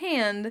by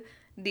hand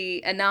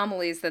the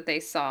anomalies that they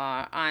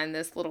saw on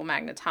this little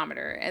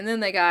magnetometer. And then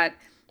they got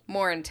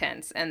more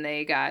intense and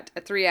they got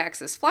a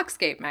 3-axis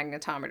fluxgate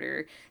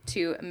magnetometer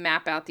to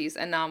map out these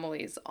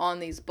anomalies on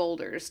these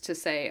boulders to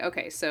say,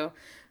 okay, so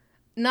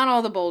not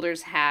all the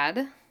boulders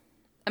had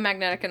a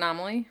magnetic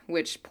anomaly,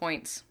 which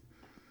points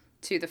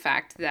to the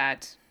fact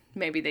that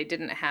maybe they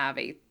didn't have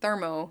a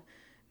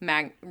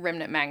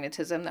remnant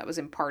magnetism that was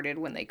imparted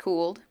when they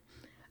cooled.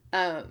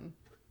 So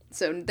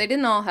they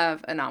didn't all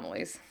have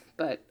anomalies,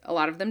 but a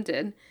lot of them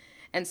did.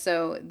 And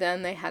so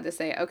then they had to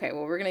say, okay,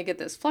 well, we're going to get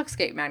this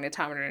fluxgate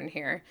magnetometer in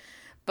here,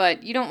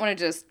 but you don't want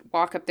to just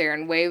walk up there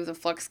and wave the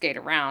fluxgate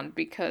around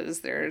because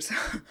there's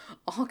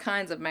all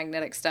kinds of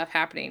magnetic stuff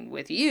happening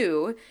with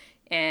you,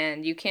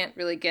 and you can't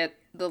really get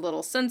the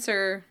little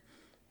sensor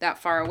that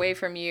far away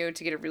from you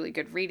to get a really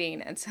good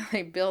reading. And so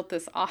they built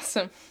this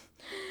awesome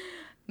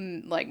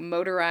like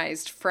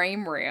motorized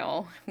frame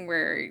rail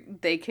where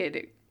they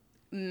could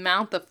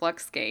mount the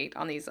fluxgate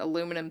on these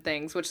aluminum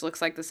things, which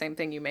looks like the same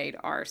thing you made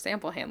our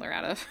sample handler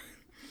out of.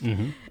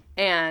 Mm-hmm.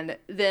 And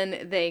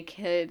then they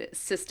could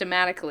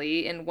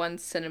systematically, in 1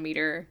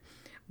 centimeter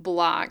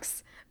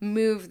blocks,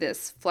 move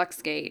this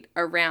fluxgate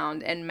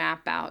around and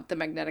map out the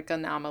magnetic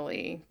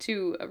anomaly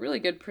to a really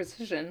good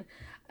precision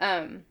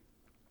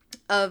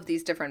of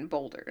these different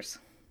boulders.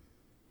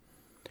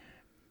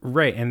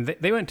 Right, and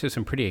they went to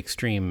some pretty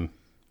extreme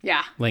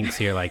lengths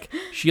here, like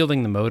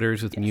shielding the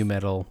motors with mu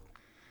metal,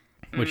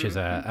 which is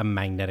a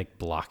magnetic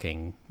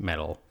blocking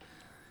metal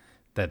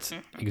that's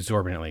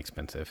exorbitantly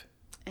expensive.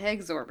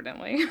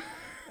 Exorbitantly.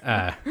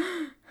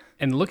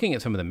 And looking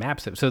at some of the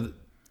maps, so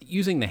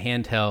using the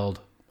handheld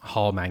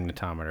Hall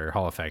magnetometer,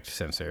 Hall effect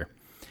sensor,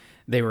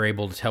 they were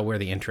able to tell where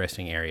the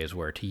interesting areas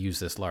were to use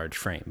this large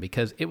frame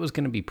because it was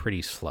going to be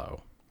pretty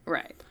slow.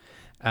 Right.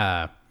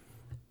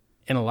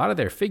 In a lot of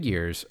their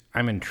figures,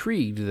 I'm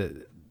intrigued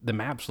that the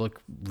maps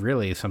look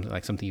really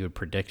something you would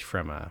predict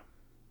from a,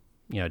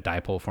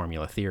 dipole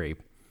formula theory.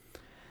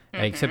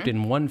 Except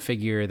in one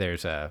figure,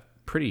 there's a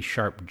pretty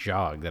sharp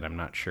jog that I'm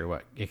not sure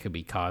what it could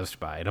be caused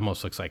by. It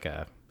almost looks like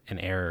an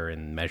error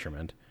in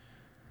measurement.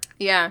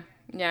 Yeah,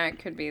 it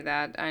could be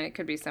that. It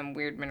could be some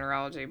weird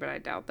mineralogy, but I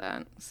doubt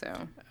that. So,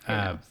 who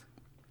knows?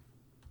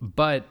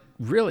 But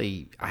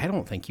really, I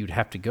don't think you'd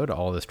have to go to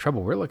all this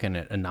trouble. We're looking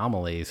at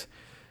anomalies.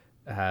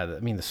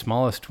 The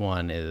smallest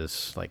one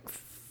is like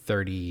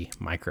 30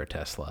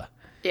 microtesla.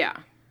 Yeah.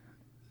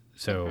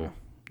 So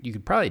you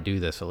could probably do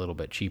this a little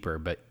bit cheaper,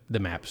 but the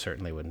map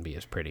certainly wouldn't be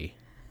as pretty.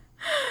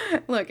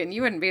 Look, and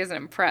you wouldn't be as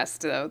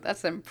impressed, though.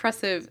 That's an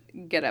impressive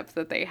getup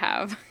that they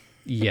have.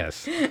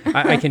 Yes.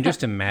 I can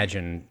just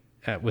imagine,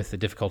 with the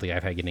difficulty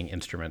I've had getting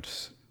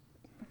instruments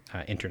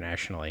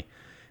internationally,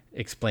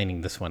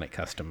 explaining this one at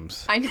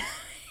customs. I know.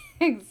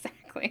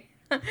 Exactly.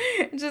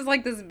 It's just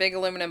like this big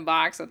aluminum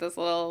box with this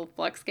little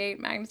fluxgate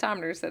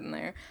magnetometer sitting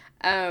there.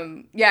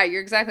 Yeah,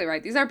 you're exactly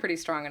right. These are pretty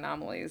strong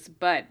anomalies,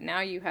 but now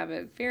you have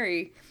a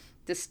very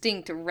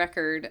distinct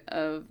record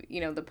of,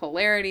 the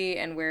polarity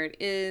and where it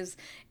is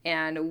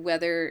and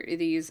whether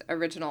these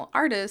original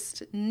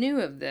artists knew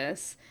of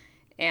this.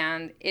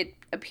 And it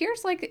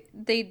appears like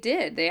they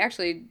did. They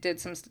actually did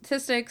some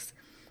statistics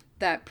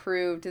that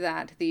proved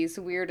that these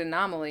weird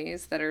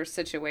anomalies that are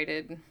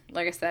situated,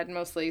 like I said,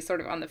 mostly sort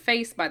of on the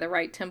face by the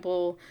right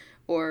temple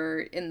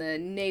or in the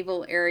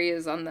navel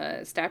areas on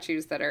the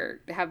statues that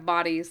have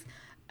bodies,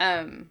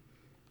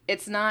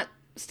 it's not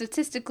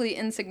statistically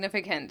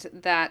insignificant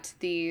that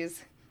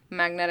these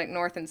magnetic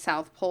north and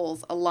south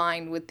poles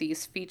align with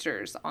these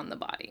features on the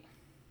body.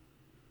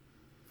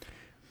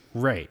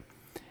 Right.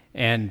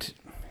 And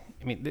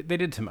they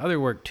did some other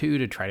work too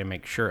to try to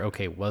make sure,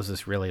 okay, was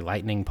this really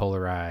lightning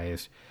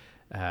polarized?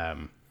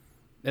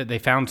 They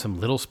found some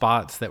little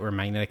spots that were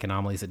magnetic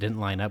anomalies that didn't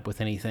line up with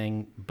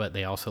anything, but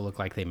they also look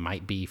like they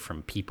might be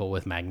from people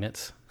with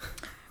magnets.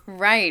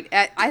 Right.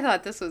 I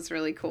thought this was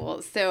really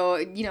cool.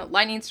 So,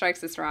 lightning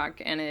strikes this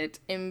rock and it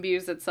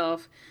imbues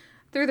itself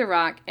through the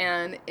rock,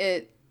 and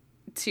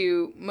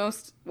to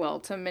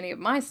many of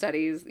my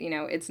studies,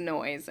 it's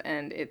noise,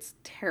 and it's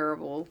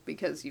terrible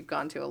because you've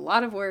gone to a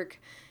lot of work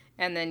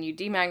and then you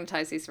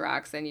demagnetize these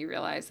rocks and you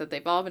realize that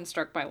they've all been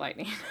struck by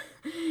lightning.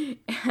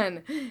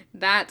 And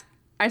that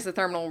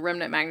isothermal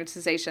remnant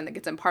magnetization that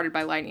gets imparted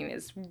by lightning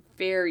is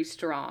very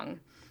strong.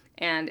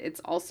 And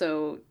it's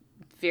also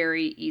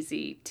very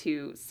easy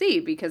to see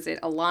because it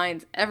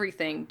aligns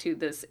everything to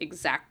this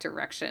exact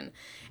direction.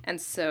 And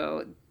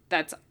so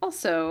that's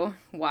also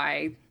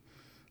why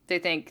they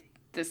think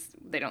this,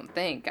 they don't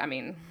think, I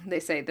mean, they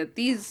say that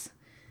these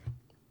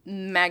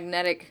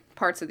magnetic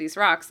parts of these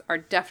rocks are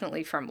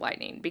definitely from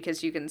lightning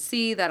because you can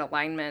see that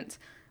alignment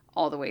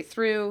all the way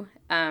through.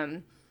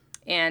 And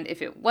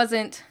if it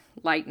wasn't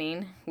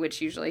lightning,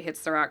 which usually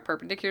hits the rock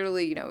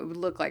perpendicularly, you know, it would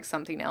look like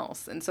something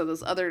else. And so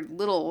those other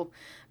little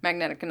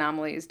magnetic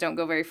anomalies don't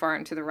go very far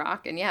into the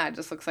rock. And yeah, it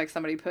just looks like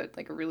somebody put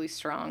like a really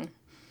strong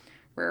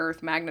rare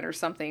earth magnet or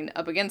something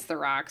up against the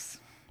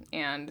rocks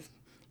and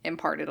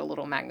imparted a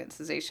little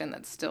magnetization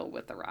that's still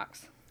with the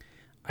rocks.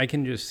 I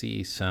can just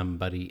see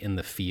somebody in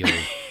the field,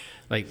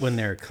 like when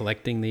they're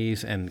collecting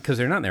these, and because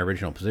they're not in their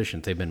original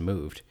positions, they've been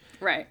moved.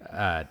 Right.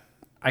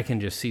 I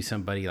can just see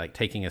somebody like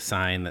taking a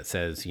sign that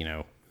says, you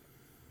know,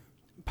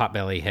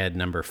 Potbelly head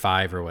number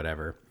 5 or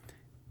whatever,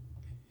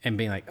 and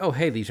being like, oh,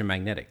 hey, these are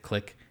magnetic,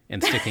 click,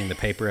 and sticking the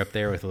paper up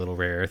there with a little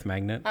rare earth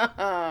magnet.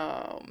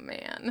 Oh,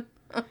 man.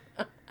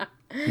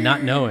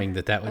 Not knowing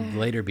that would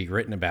later be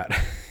written about.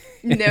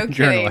 No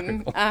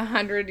kidding.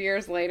 100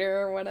 years later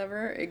or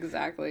whatever.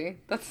 Exactly.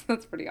 That's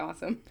pretty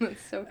awesome.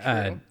 That's so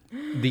true.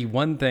 The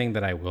one thing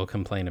that I will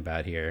complain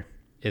about here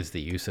is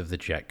the use of the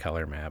jet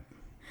color map.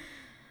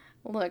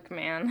 Look,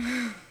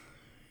 man.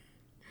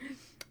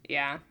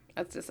 Yeah,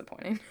 that's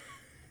disappointing.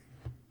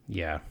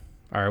 Yeah.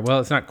 All right. Well,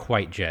 it's not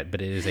quite jet,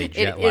 but it is a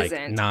jet-like,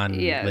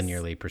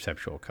 non-linearly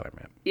perceptual color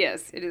map.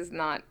 Yes, it is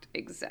not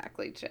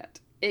exactly jet.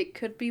 It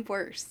could be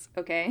worse,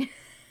 okay?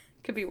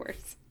 Could be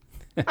worse.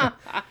 But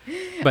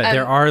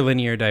there are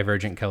linear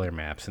divergent color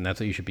maps, and that's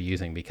what you should be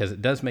using because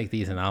it does make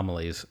these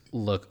anomalies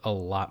look a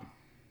lot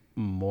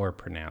more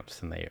pronounced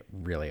than they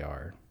really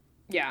are.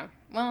 Yeah.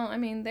 Well, I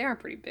mean, they are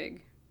pretty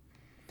big.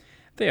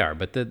 They are,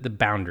 but the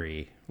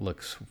boundary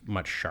looks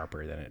much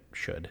sharper than it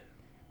should.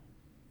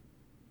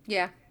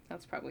 Yeah,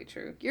 that's probably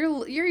true.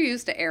 You're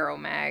used to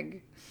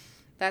Aeromag.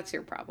 That's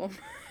your problem.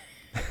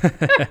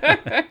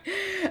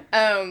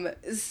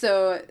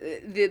 So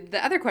the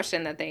other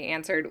question that they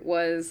answered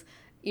was,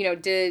 you know,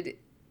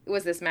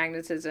 was this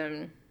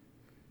magnetism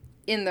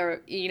in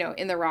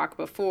the rock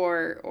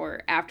before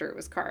or after it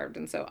was carved?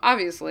 And so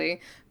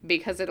obviously,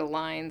 because it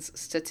aligns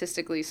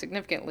statistically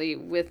significantly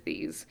with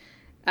these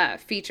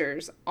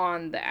features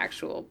on the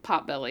actual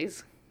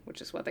potbellies, which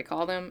is what they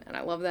call them, and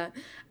I love that,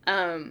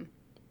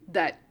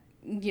 that,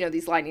 you know,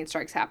 these lightning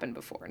strikes happened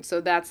before. And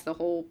so that's the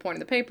whole point of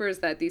the paper, is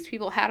that these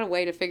people had a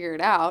way to figure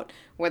it out,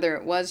 whether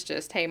it was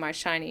just, hey, my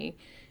shiny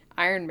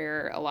iron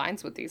mirror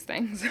aligns with these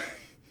things.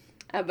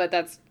 But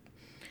that's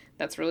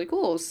really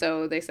cool.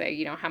 So they say,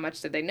 you know, how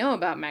much did they know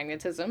about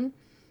magnetism?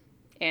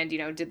 And, you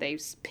know, did they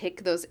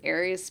pick those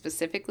areas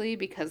specifically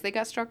because they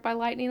got struck by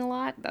lightning a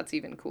lot? That's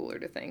even cooler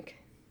to think.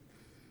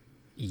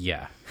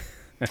 Yeah.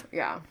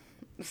 Yeah.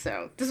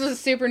 So this was a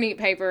super neat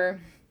paper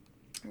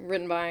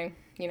written by,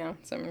 you know,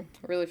 some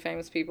really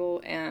famous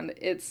people. And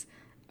it's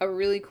a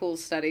really cool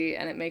study.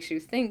 And it makes you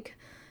think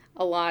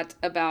a lot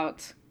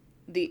about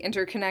the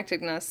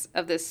interconnectedness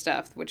of this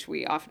stuff, which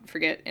we often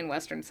forget in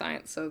Western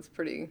science. So it's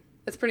pretty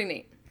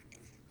neat.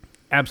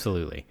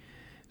 Absolutely.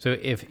 So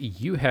if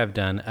you have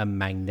done a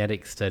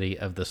magnetic study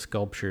of the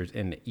sculptures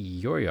in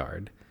your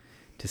yard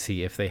to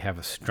see if they have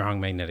a strong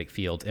magnetic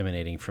field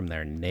emanating from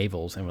their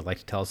navels and would like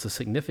to tell us the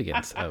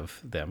significance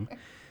of them,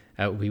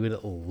 we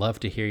would love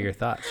to hear your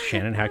thoughts.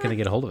 Shannon, how can they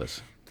get a hold of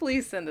us?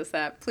 Please send us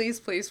that. Please,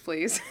 please,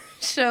 please.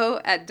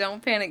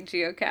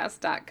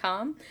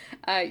 show@don'tpanicgeocast.com.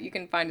 You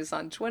can find us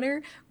on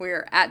Twitter.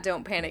 We're at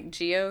Don't Panic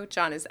Geo.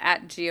 John is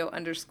at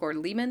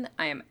Geo_Lehman.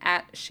 I am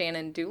at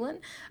Shannon Doolin.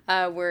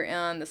 We're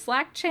on the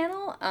Slack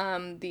channel,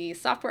 the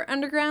Software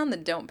Underground, the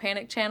Don't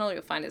Panic channel.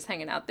 You'll find us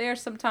hanging out there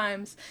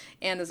sometimes.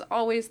 And as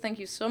always, thank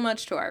you so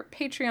much to our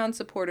Patreon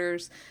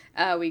supporters.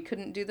 We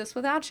couldn't do this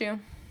without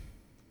you.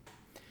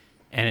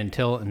 And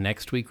until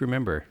next week,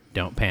 remember,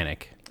 don't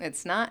panic.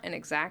 It's not an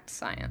exact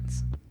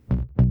science.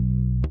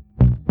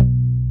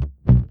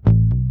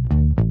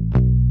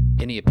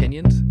 Any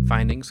opinions,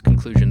 findings,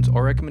 conclusions,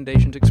 or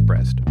recommendations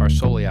expressed are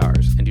solely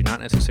ours and do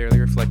not necessarily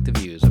reflect the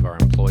views of our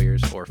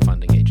employers or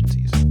funding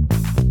agencies.